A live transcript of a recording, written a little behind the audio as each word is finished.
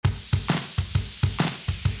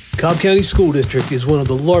Cobb County School District is one of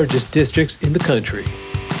the largest districts in the country.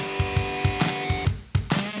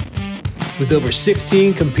 With over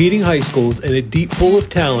 16 competing high schools and a deep pool of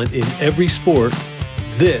talent in every sport,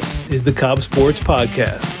 this is the Cobb Sports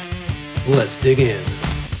Podcast. Let's dig in.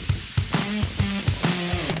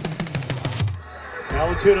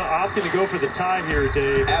 Alatoona opting to go for the tie here,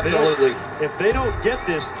 Dave. Absolutely. If they don't get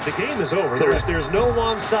this, the game is over. There's no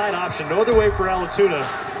onside option, no other way for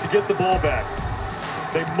Alatoona to get the ball back.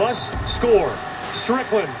 They must score.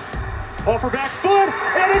 Strickland, off her back foot,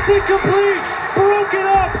 and it's incomplete. Broken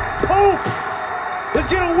up. Pope is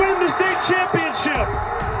going to win the state championship.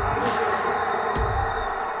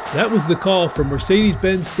 That was the call from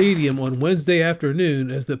Mercedes-Benz Stadium on Wednesday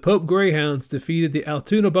afternoon as the Pope Greyhounds defeated the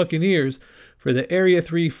Altoona Buccaneers for the Area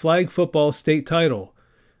 3 flag football state title.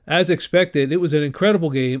 As expected, it was an incredible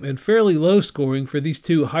game and fairly low scoring for these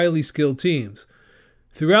two highly skilled teams.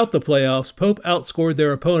 Throughout the playoffs, Pope outscored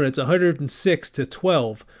their opponents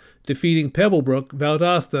 106-12, defeating Pebblebrook,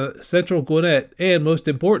 Valdosta, Central Gwinnett, and most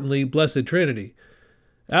importantly, Blessed Trinity.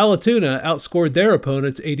 Alatoona outscored their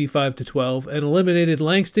opponents 85-12 and eliminated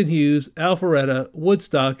Langston Hughes, Alpharetta,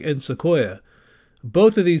 Woodstock, and Sequoia.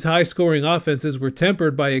 Both of these high-scoring offenses were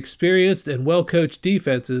tempered by experienced and well-coached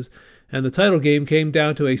defenses, and the title game came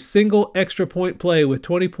down to a single extra point play with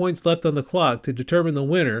 20 points left on the clock to determine the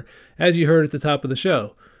winner, as you heard at the top of the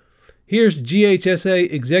show. Here's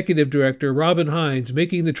GHSA Executive Director Robin Hines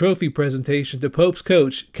making the trophy presentation to Pope's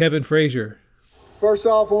coach, Kevin Frazier. First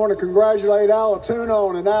off, I want to congratulate Alatoona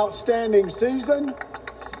on an outstanding season.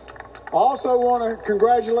 I also want to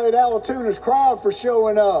congratulate Alatoona's crowd for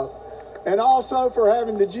showing up and also for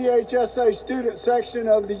having the GHSA Student Section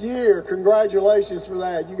of the Year. Congratulations for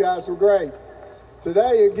that. You guys were great. Today,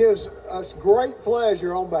 it gives us great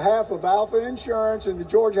pleasure on behalf of Alpha Insurance and the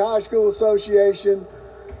Georgia High School Association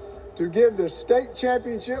to give the state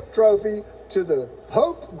championship trophy to the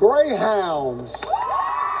Pope Greyhounds.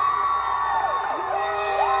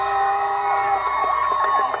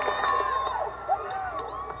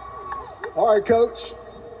 All right, Coach,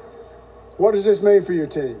 what does this mean for your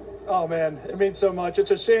team? Oh, man, it means so much.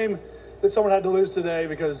 It's a shame that someone had to lose today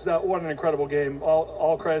because what an incredible game.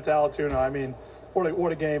 All credit to Alatoona. I mean,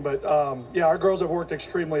 what a game. But, our girls have worked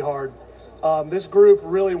extremely hard. This group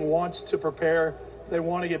really wants to prepare. They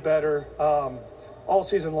want to get better. All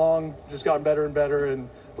season long, just gotten better and better. And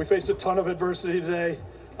we faced a ton of adversity today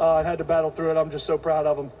and had to battle through it. I'm just so proud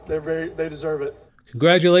of them. They deserve it.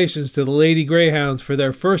 Congratulations to the Lady Greyhounds for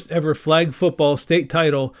their first ever flag football state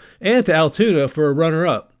title and to Altoona for a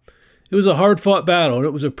runner-up. It was a hard-fought battle, and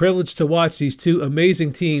it was a privilege to watch these two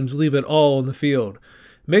amazing teams leave it all on the field.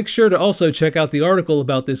 Make sure to also check out the article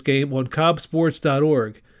about this game on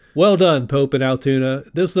cobbsports.org. Well done, Pope and Altoona.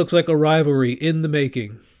 This looks like a rivalry in the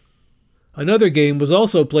making. Another game was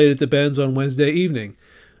also played at the Benz on Wednesday evening.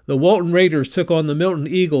 The Walton Raiders took on the Milton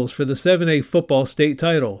Eagles for the 7A football state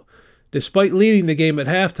title. Despite leading the game at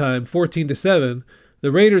halftime 14-7,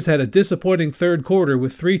 the Raiders had a disappointing third quarter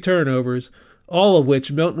with 3 turnovers, all of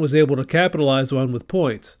which Milton was able to capitalize on with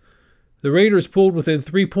points. The Raiders pulled within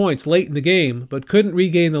 3 points late in the game, but couldn't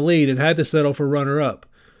regain the lead and had to settle for runner-up.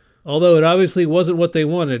 Although it obviously wasn't what they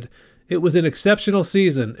wanted, it was an exceptional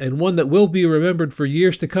season and one that will be remembered for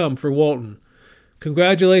years to come for Walton.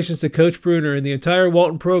 Congratulations to Coach Bruner and the entire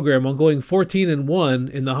Walton program on going 14-1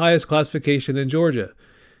 in the highest classification in Georgia.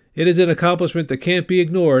 It is an accomplishment that can't be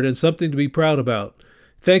ignored and something to be proud about.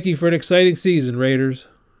 Thank you for an exciting season, Raiders.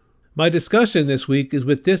 My discussion this week is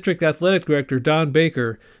with District Athletic Director Don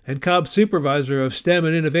Baker and Cobb Supervisor of STEM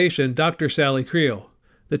and Innovation, Dr. Sally Creel.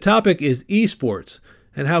 The topic is esports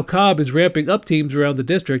and how Cobb is ramping up teams around the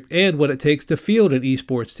district and what it takes to field an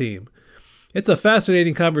esports team. It's a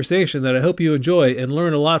fascinating conversation that I hope you enjoy and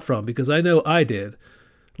learn a lot from because I know I did.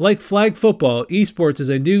 Like flag football, esports is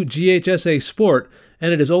a new GHSA sport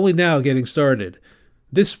and it is only now getting started.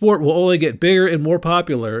 This sport will only get bigger and more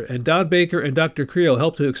popular, and Don Baker and Dr. Creel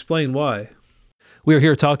help to explain why. We are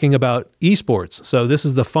here talking about esports. So this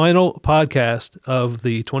is the final podcast of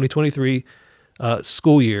the 2023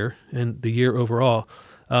 school year and the year overall.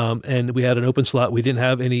 And we had an open slot. We didn't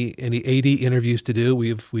have any AD interviews to do.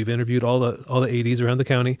 We've interviewed all the ADs around the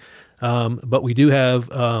county, but we do have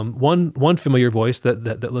one familiar voice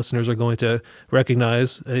that listeners are going to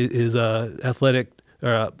recognize is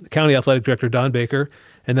County Athletic Director Don Baker,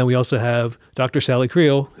 and then we also have Dr. Sally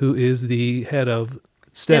Creel, who is the head of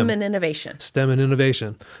STEM and Innovation. STEM and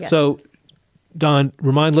Innovation. Yes. So, Don,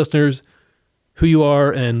 remind listeners who you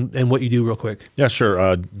are and what you do real quick. Yeah,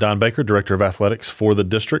 sure. Don Baker, Director of Athletics for the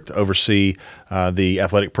district, oversee the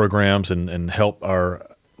athletic programs and help our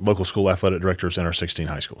local school athletic directors in our 16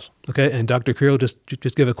 high schools. Okay, and Dr. Creel, just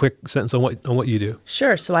give a quick sentence on what you do.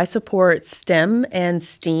 Sure. So I support STEM and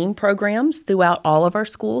STEAM programs throughout all of our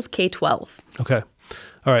schools, K-12. Okay.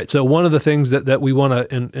 All right. So one of the things that we want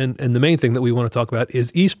to, and the main thing that we want to talk about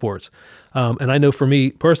is esports. And I know for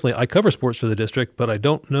me personally, I cover sports for the district, but I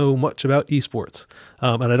don't know much about esports.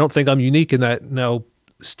 And I don't think I'm unique in that now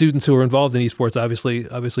students who are involved in esports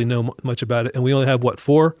obviously know much about it. And we only have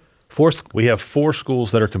four? We have 4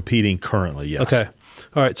 schools that are competing currently, yes. Okay.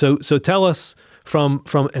 All right. So tell us from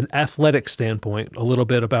an athletic standpoint a little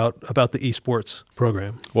bit about the esports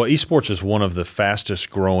program. Well, esports is one of the fastest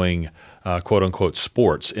growing quote unquote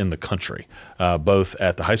sports in the country, both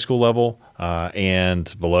at the high school level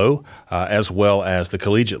and below, as well as the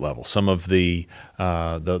collegiate level. Some of the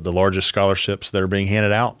largest scholarships that are being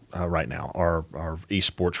handed out right now are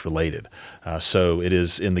esports related. So it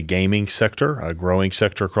is in the gaming sector, a growing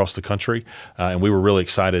sector across the country, and we were really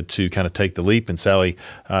excited to kind of take the leap. And Sally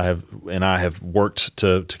and I have worked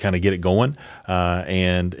to kind of get it going,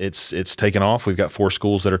 and it's taken off. We've got 4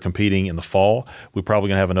 schools that are competing in the fall. We're probably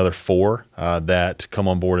going to have another 4 that come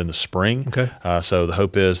on board in the spring. Okay. So the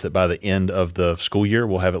hope is that by the end of the school year,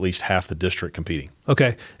 we'll have at least half the district competing.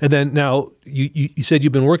 Okay. And then now you said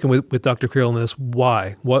you've been working with Dr. Creel on this.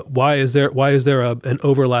 Why? Why is there an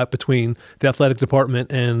overlap between the athletic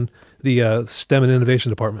department and the STEM and innovation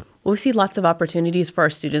department? Well, we see lots of opportunities for our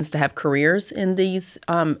students to have careers in these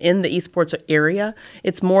in the esports area.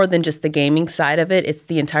 It's more than just the gaming side of it. It's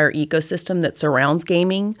the entire ecosystem that surrounds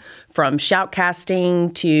gaming, from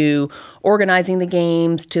shoutcasting to organizing the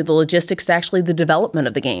games to the logistics to actually the development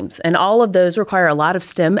of the games. And all of those require a lot of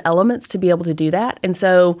STEM elements to be able to do that. And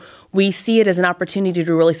so we see it as an opportunity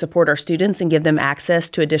to really support our students and give them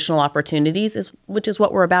access to additional opportunities, which is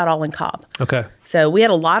what we're about all in Cobb. Okay. So we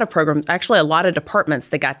had a lot of programs, actually a lot of departments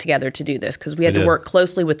that got together to do this, because we had to work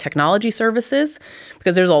closely with technology services,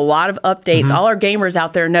 because there's a lot of updates. All our gamers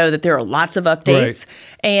out there know that there are lots of updates. Right.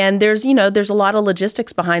 And there's a lot of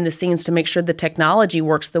logistics behind the scenes to make sure the technology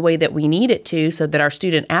works the way that we need it to, so that our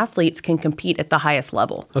student athletes can compete at the highest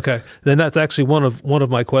level. Okay. Then that's actually one of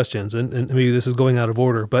my questions, and maybe this is going out of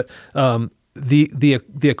order, but the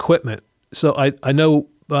equipment. So I know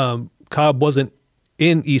Cobb wasn't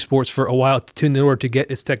in esports for a while in order to get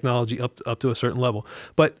its technology up to a certain level,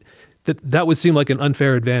 but that would seem like an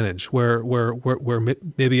unfair advantage where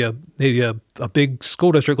maybe a big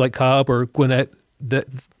school district like Cobb or Gwinnett that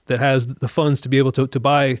has the funds to be able to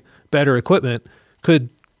buy better equipment could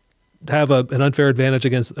have an unfair advantage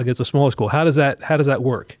against a smaller school. How does that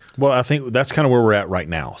work? Well, I think that's kind of where we're at right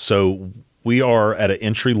now. So we are at an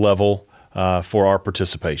entry level for our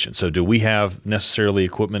participation. So do we have necessarily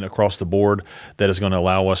equipment across the board that is going to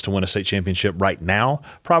allow us to win a state championship right now?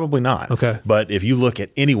 Probably not. Okay. But if you look at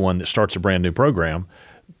anyone that starts a brand new program,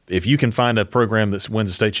 if you can find a program that wins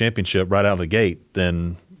a state championship right out of the gate,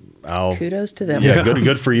 then kudos to them. Yeah,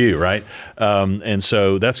 good for you, right? And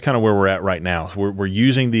so that's kind of where we're at right now. We're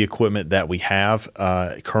using the equipment that we have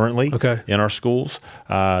currently in our schools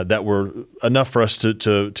that were enough for us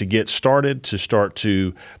to get started,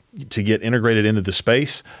 to get integrated into the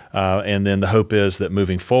space. And then the hope is that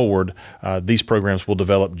moving forward, these programs will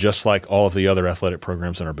develop just like all of the other athletic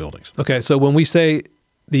programs in our buildings. Okay, so when we say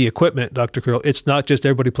the equipment, Dr. Creel, it's not just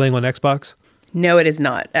everybody playing on Xbox? No, it is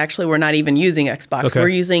not. Actually, we're not even using Xbox. Okay. We're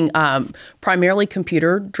using primarily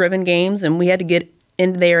computer-driven games, and we had to get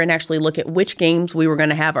in there and actually look at which games we were going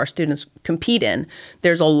to have our students compete in.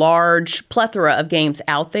 There's a large plethora of games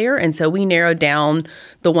out there, and so we narrowed down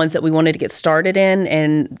the ones that we wanted to get started in,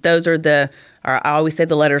 and those are I always say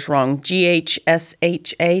the letters wrong,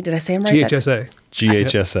 GHSHA. Did I say them right? GHSA.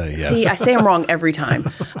 GHSA, yes. See, I say them wrong every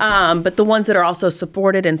time. But the ones that are also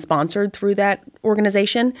supported and sponsored through that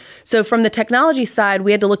organization. So from the technology side,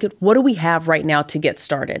 we had to look at what do we have right now to get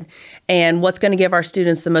started, and what's going to give our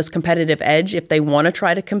students the most competitive edge if they want to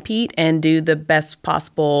try to compete and do the best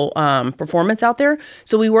possible performance out there.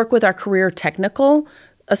 So we work with our Career Technical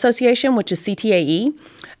Association, which is CTAE.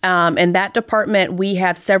 And that department, we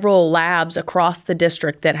have several labs across the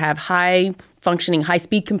district that have high-functioning,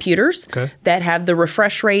 high-speed computers that have the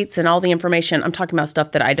refresh rates and all the information. I'm talking about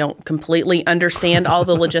stuff that I don't completely understand all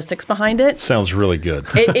the logistics behind it. Sounds really good.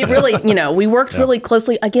 It really, we worked really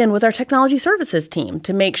closely, again, with our technology services team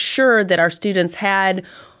to make sure that our students had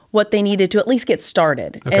what they needed to at least get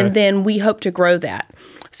started. Okay. And then we hope to grow that.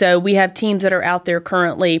 So we have teams that are out there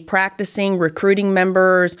currently practicing, recruiting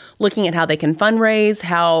members, looking at how they can fundraise,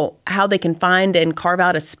 how they can find and carve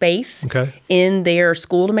out a space in their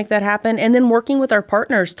school to make that happen, and then working with our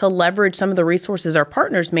partners to leverage some of the resources our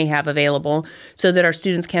partners may have available so that our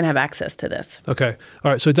students can have access to this. Okay.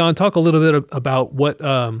 All right. So Don, talk a little bit about what,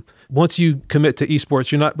 once you commit to esports,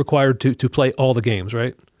 you're not required to play all the games,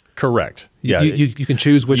 right? Correct. Yeah, you can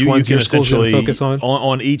choose which ones your school's going to focus on.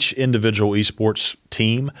 On each individual esports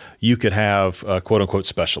team, you could have a quote unquote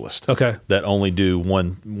specialist. Okay. That only do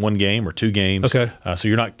one game or two games. Okay. So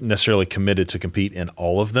you're not necessarily committed to compete in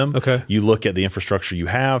all of them. Okay. You look at the infrastructure you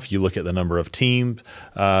have. You look at the number of teams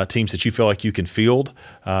that you feel like you can field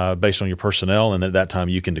based on your personnel, and at that time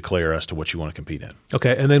you can declare as to what you want to compete in.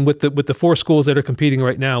 Okay. And then with the 4 schools that are competing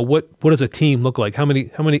right now, what does a team look like? How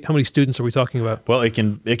many students are we talking about? Well, it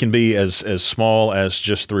can be as small as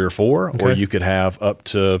just 3 or 4, or you could have up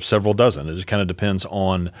to several dozen. It just kind of depends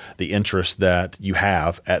on the interest that you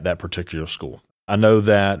have at that particular school. I know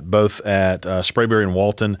that both at Sprayberry and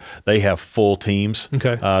Walton, they have full teams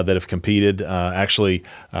that have competed. Actually,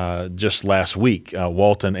 just last week,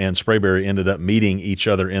 Walton and Sprayberry ended up meeting each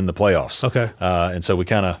other in the playoffs. Okay. And so we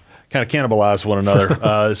kind of cannibalized one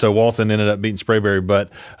another. So Walton ended up beating Sprayberry, but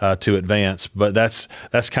to advance. But that's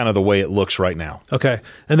kind of the way it looks right now. Okay.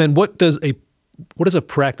 And then what does a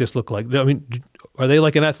practice look like? I mean, are they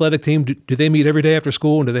like an athletic team? Do they meet every day after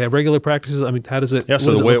school, and do they have regular practices? I mean, how does it? Yeah.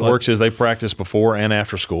 So the way it works is they practice before and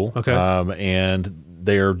after school. Okay. And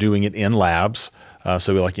they're doing it in labs.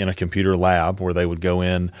 So like in a computer lab where they would go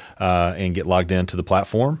in and get logged into the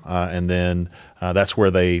platform, and then that's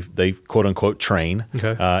where they quote unquote train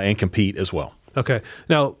and compete as well. Okay.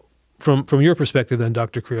 Now, from your perspective, then,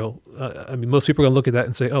 Dr. Creel, I mean, most people are going to look at that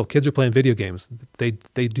and say, "Oh, kids are playing video games. They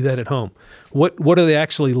do that at home." What are they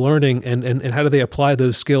actually learning, and how do they apply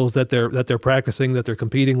those skills that they're practicing, that they're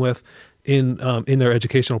competing with, in their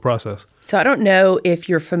educational process? So I don't know if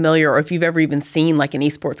you're familiar or if you've ever even seen like an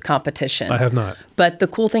esports competition. I have not. But the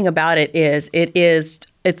cool thing about it is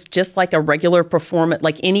it's just like a regular performance,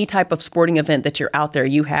 like any type of sporting event that you're out there.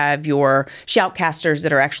 You have your shoutcasters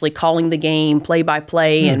that are actually calling the game play by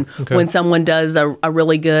play. And when someone does a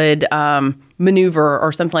really good maneuver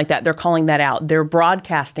or something like that, they're calling that out. They're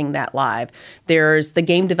broadcasting that live. There's the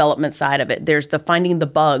game development side of it. There's the finding the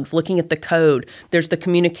bugs, looking at the code. There's the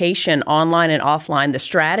communication online and offline, the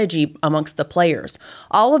strategy amongst the players.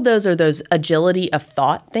 All of those are those agility of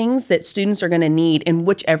thought things that students are going to need in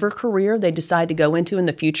whichever career they decide to go into in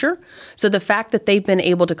the future. So the fact that they've been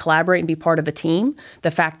able to collaborate and be part of a team,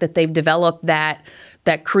 the fact that they've developed that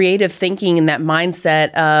creative thinking and that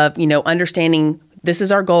mindset of, understanding this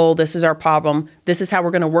is our goal, this is our problem, this is how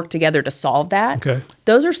we're going to work together to solve that. Okay.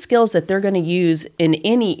 Those are skills that they're going to use in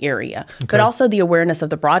any area, but also the awareness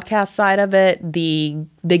of the broadcast side of it, the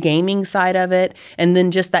gaming side of it, and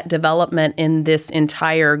then just that development in this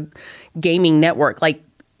entire gaming network. Like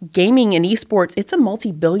gaming and esports, it's a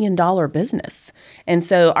multi-billion-dollar business. And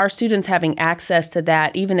so our students having access to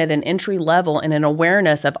that, even at an entry level, and an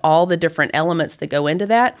awareness of all the different elements that go into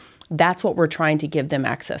that, that's what we're trying to give them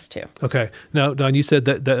access to. Okay. Now, Don, you said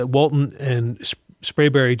that Walton and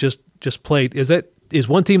Sprayberry just played. Is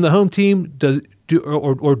one team the home team?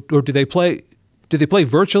 Or do they play? Do they play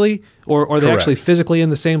virtually, or are they actually physically in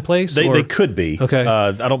the same place? They could be. Okay.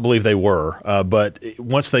 I don't believe they were, but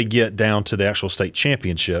once they get down to the actual state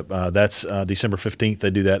championship, that's December 15th.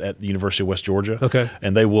 They do that at the University of West Georgia. Okay.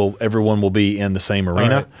 And everyone will be in the same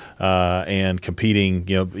arena and competing.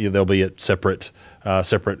 They'll be at separate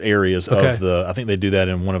areas of the. I think they do that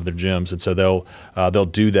in one of their gyms, and so they'll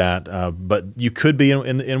do that. But you could be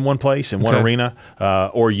in one place in one arena,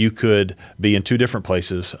 or you could be in 2 different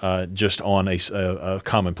places, just on a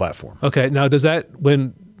common platform. Okay. Now, does that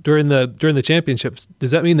during the championships,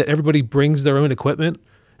 does that mean that everybody brings their own equipment,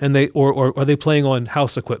 and or are they playing on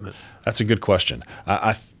house equipment? That's a good question.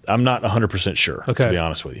 I'm not 100% sure. To be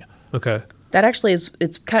honest with you. Okay. That actually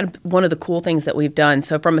it's kind of one of the cool things that we've done.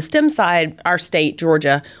 So from a STEM side, our state,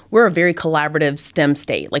 Georgia, we're a very collaborative STEM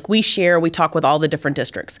state. Like we talk with all the different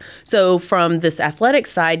districts. So from this athletic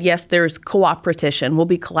side, yes, there's cooperation. We'll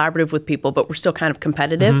be collaborative with people, but we're still kind of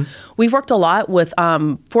competitive. Mm-hmm. We've worked a lot with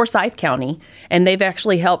Forsyth County, and they've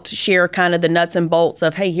actually helped share kind of the nuts and bolts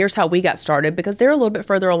of, hey, here's how we got started, because they're a little bit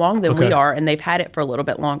further along than we are, and they've had it for a little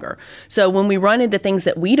bit longer. So when we run into things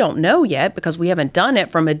that we don't know yet, because we haven't done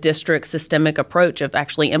it from a district system academic approach of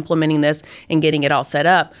actually implementing this and getting it all set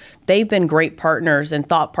up. They've been great partners and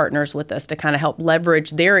thought partners with us to kind of help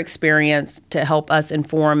leverage their experience to help us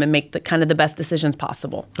inform and make the kind of the best decisions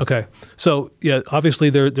possible. Okay. So, yeah, obviously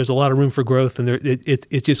there's a lot of room for growth, and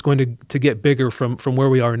it's just going to get bigger from where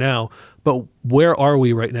we are now. But where are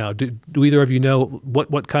we right now? Do either of you know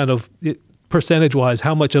what kind of percentage-wise,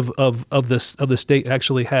 how much of the state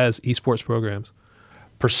actually has esports programs?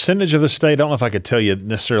 Percentage of the state, I don't know if I could tell you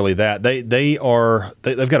necessarily that. They've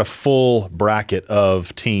got a full bracket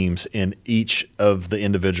of teams in each of the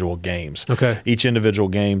individual games. Okay. Each individual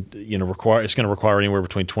game, it's going to require anywhere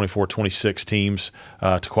between 24, 26 teams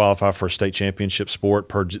to qualify for a state championship sport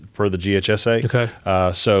per the GHSA.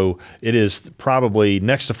 Okay. So it is probably,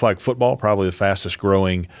 next to flag football, probably the fastest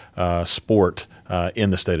growing sport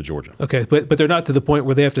in the state of Georgia. Okay, but they're not to the point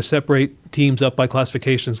where they have to separate teams up by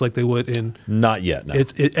classifications like they would in. Not yet. No.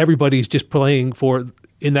 Everybody's just playing for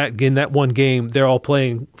in that one game. They're all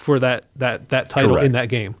playing for that title. Correct. In that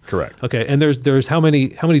game. Correct. Okay, and there's how many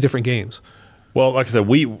different games? Well, like I said,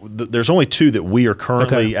 there's only 2 that we are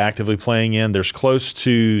currently actively playing in. There's close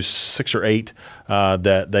to 6 or 8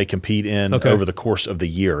 that they compete in over the course of the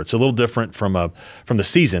year. It's a little different from the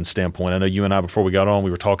season standpoint. I know you and I, before we got on,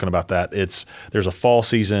 we were talking about that. There's a fall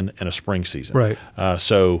season and a spring season. Right.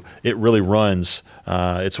 So it really runs.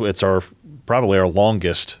 It's probably our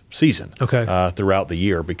longest season throughout the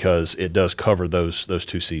year, because it does cover those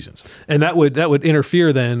 2 seasons. And that would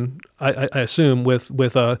interfere then, I assume, with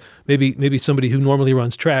maybe somebody who normally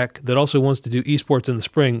runs track that also wants to do esports in the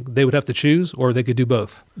spring. They would have to choose, or they could do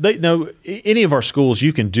both. Any of our schools,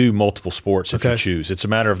 you can do multiple sports if you choose. It's a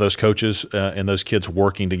matter of those coaches and those kids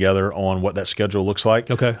working together on what that schedule looks like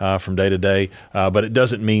from day to day. But it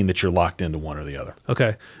doesn't mean that you're locked into one or the other.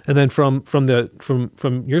 Okay. And then from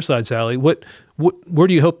your side, Sally, where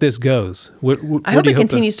do you hope this goes? I hope it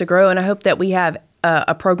continues to grow, and I hope that we have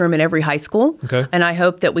a program in every high school. Okay. And I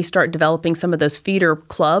hope that we start developing some of those feeder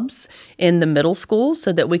clubs in the middle schools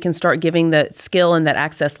so that we can start giving that skill and that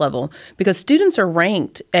access level. Because students are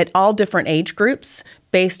ranked at all different age groups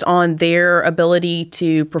based on their ability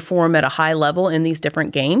to perform at a high level in these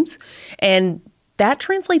different games. And that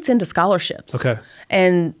translates into scholarships. Okay.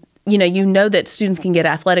 And you know that students can get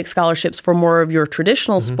athletic scholarships for more of your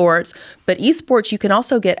traditional sports, but esports, you can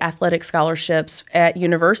also get athletic scholarships at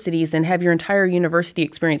universities and have your entire university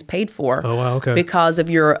experience paid for. Oh, wow, okay. Because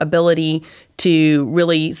of your ability to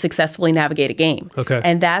really successfully navigate a game. Okay.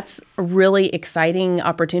 And that's a really exciting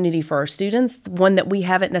opportunity for our students, one that we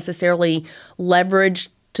haven't necessarily leveraged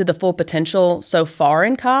to the full potential so far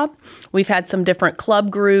in Cobb. We've had some different club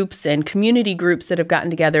groups and community groups that have gotten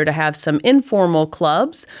together to have some informal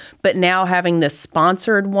clubs, but now having this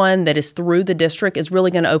sponsored one that is through the district is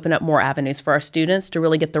really going to open up more avenues for our students to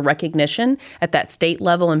really get the recognition at that state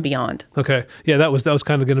level and beyond. Okay. Yeah, that was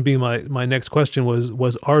kind of going to be my next question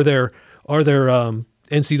was are there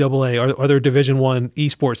NCAA, are there Division I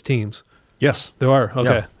esports teams? Yes. There are.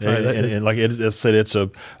 Okay. Yeah. Right. And like it said, it's a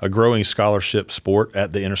growing scholarship sport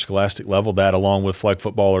at the interscholastic level. That, along with flag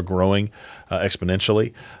football, are growing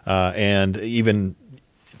exponentially. And even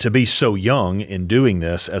to be so young in doing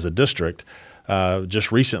this as a district,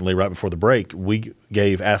 just recently, right before the break, we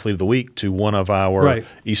gave Athlete of the Week to one of our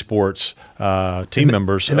esports team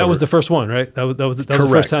members. And that was the first one, right? That was the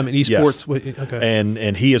first time in esports. Yes. Okay.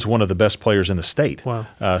 And he is one of the best players in the state.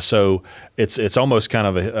 Wow. So it's almost kind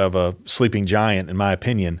of a sleeping giant, in my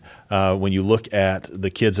opinion, when you look at the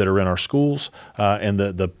kids that are in our schools and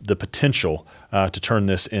the potential to turn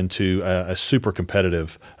this into a super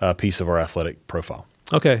competitive piece of our athletic profile.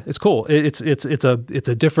 Okay, it's cool. It's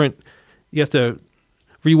a different. You have to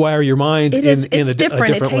rewire your mind. It's in a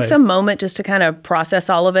different. It takes way. a moment just to kind of process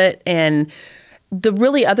all of it. And the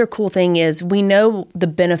really other cool thing is we know the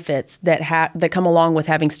benefits that come along with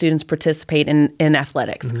having students participate in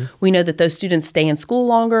athletics. Mm-hmm. We know that those students stay in school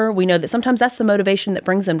longer. We know that sometimes that's the motivation that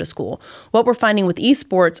brings them to school. What we're finding with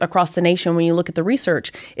esports across the nation, when you look at the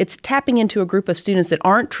research, it's tapping into a group of students that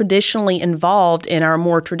aren't traditionally involved in our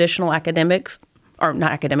more traditional athletics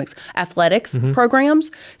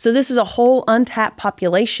programs. So this is a whole untapped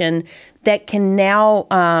population that can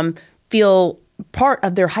now feel part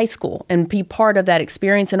of their high school and be part of that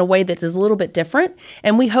experience in a way that is a little bit different.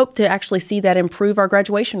 And we hope to actually see that improve our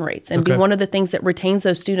graduation rates and be one of the things that retains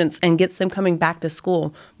those students and gets them coming back to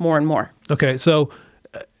school more and more. Okay, so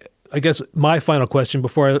I guess my final question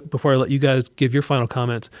before I let you guys give your final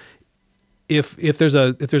comments, if there's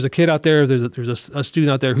a kid out there, there's a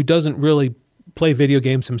student out there who doesn't really play video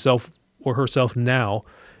games himself or herself now,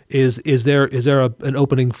 is there an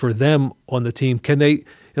opening for them on the team? Can they, in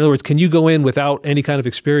other words, can you go in without any kind of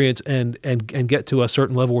experience and get to a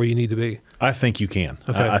certain level where you need to be? I think you can.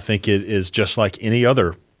 Okay. I think it is just like any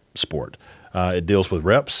other sport. It deals with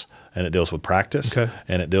reps, and it deals with practice,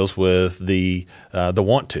 and it deals with the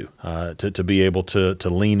want to be able to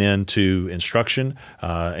lean into instruction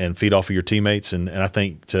and feed off of your teammates. And I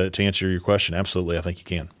think to answer your question, absolutely, I think you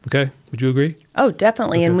can. Okay. Would you agree? Oh,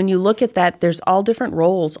 definitely. Okay. And when you look at that, there's all different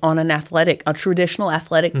roles on a traditional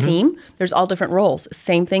athletic team. There's all different roles.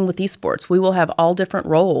 Same thing with esports. We will have all different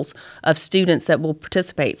roles of students that will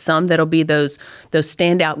participate. Some that'll be those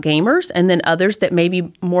standout gamers, and then others that may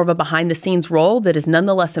be more of a behind the scenes role that is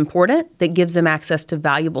nonetheless important, that gives them access to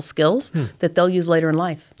valuable skills that they'll use later in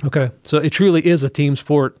life. Okay. So it truly is a team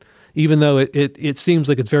sport, even though it seems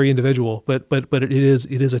like it's very individual, but it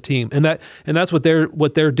is a team, and that's what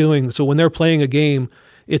they're doing. So when they're playing a game,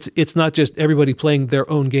 it's not just everybody playing their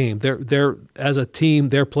own game. They're as a team,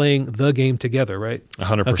 they're playing the game together, right?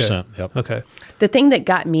 100%. Yep. Okay. The thing that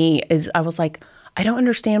got me is I was like, I don't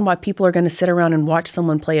understand why people are going to sit around and watch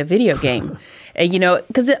someone play a video game.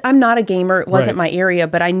 Because I'm not a gamer. It wasn't my area,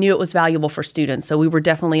 but I knew it was valuable for students. So we were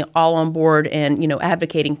definitely all on board and,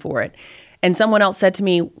 advocating for it. And someone else said to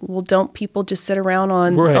me, well, don't people just sit around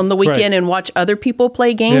on the weekend and watch other people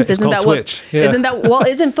play games? Yeah, isn't that Twitch.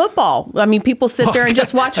 Isn't football? I mean, people sit there and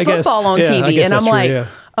just watch football on TV. And I'm like,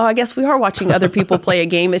 oh, I guess we are watching other people play a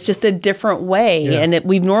game. It's just a different way. Yeah. And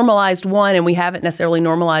we've normalized one and we haven't necessarily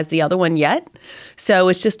normalized the other one yet. So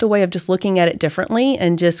it's just a way of just looking at it differently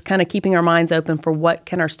and just kind of keeping our minds open for what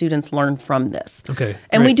can our students learn from this. Okay.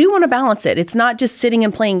 And we do want to balance it. It's not just sitting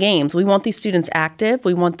and playing games. We want these students active.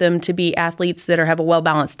 We want them to be athletes that have a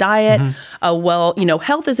well-balanced diet.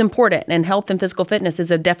 Health is important, and health and physical fitness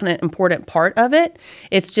is a definite important part of it.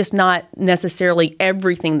 It's just not necessarily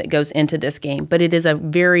everything that goes into this game, but it is a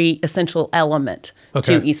very essential element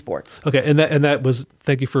to esports. Okay, and that was,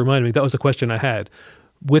 thank you for reminding me, that was a question I had.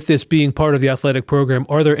 With this being part of the athletic program,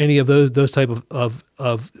 are there any of those type of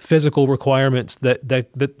physical requirements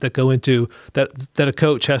that go into that a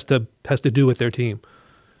coach has to do with their team?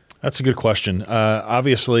 That's a good question.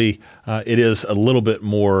 Obviously, it is a little bit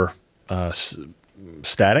more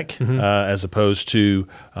static as opposed to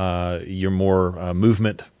your more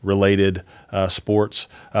movement-related sports.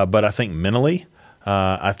 But I think mentally,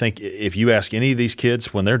 I think if you ask any of these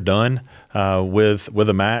kids when they're done with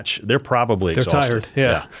a match, they're probably exhausted.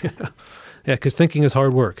 They're tired. Yeah. Yeah, because thinking is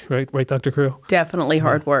hard work, right, Dr. Creel? Definitely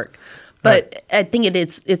hard work. But I think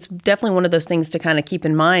it's definitely one of those things to kind of keep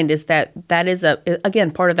in mind is that is,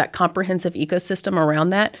 again, part of that comprehensive ecosystem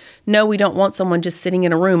around that. No, we don't want someone just sitting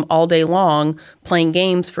in a room all day long playing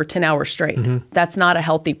games for 10 hours straight. That's not a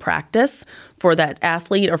healthy practice for that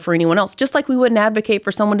athlete or for anyone else. Just like we wouldn't advocate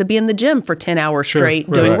for someone to be in the gym for 10 hours straight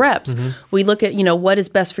doing reps. We look at, what is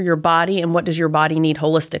best for your body and what does your body need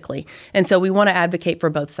holistically. And so we want to advocate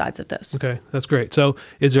for both sides of this. Okay, that's great. So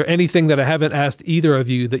is there anything that I haven't asked either of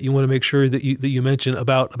you that you want to make sure that you mention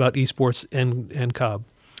about esports and Cobb?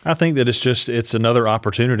 I think that it's another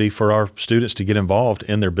opportunity for our students to get involved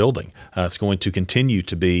in their building. It's going to continue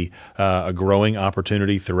to be a growing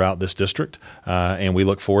opportunity throughout this district, and we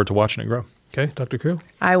look forward to watching it grow. Okay, Dr. Creel?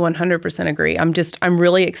 I 100% agree. I'm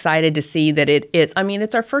really excited to see that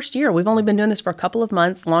it's our first year. We've only been doing this for a couple of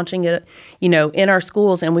months, launching it, in our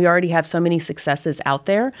schools, and we already have so many successes out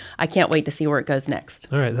there. I can't wait to see where it goes next.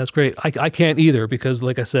 All right, that's great. I can't either because,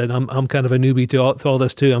 like I said, I'm kind of a newbie to all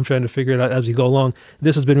this too. I'm trying to figure it out as we go along.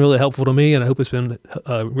 This has been really helpful to me, and I hope it's been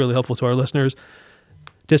really helpful to our listeners.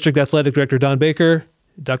 District Athletic Director Don Baker,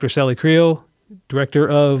 Dr. Sally Creel, Director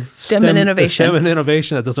of STEM and Innovation. STEM and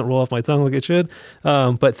Innovation. That doesn't roll off my tongue like it should.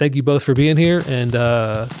 But thank you both for being here, and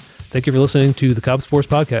thank you for listening to the Cobb Sports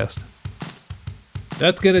Podcast.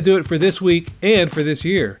 That's going to do it for this week and for this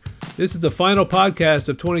year. This is the final podcast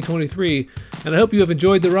of 2023, and I hope you have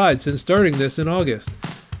enjoyed the ride since starting this in August.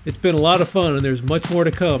 It's been a lot of fun, and there's much more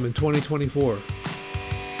to come in 2024.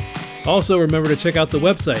 Also, remember to check out the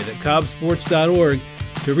website at cobbsports.org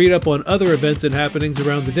to read up on other events and happenings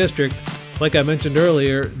around the district. Like I mentioned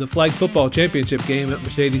earlier, the Flag Football Championship game at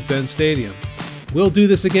Mercedes-Benz Stadium. We'll do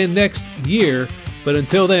this again next year, but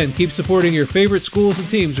until then, keep supporting your favorite schools and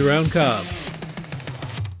teams around Cobb.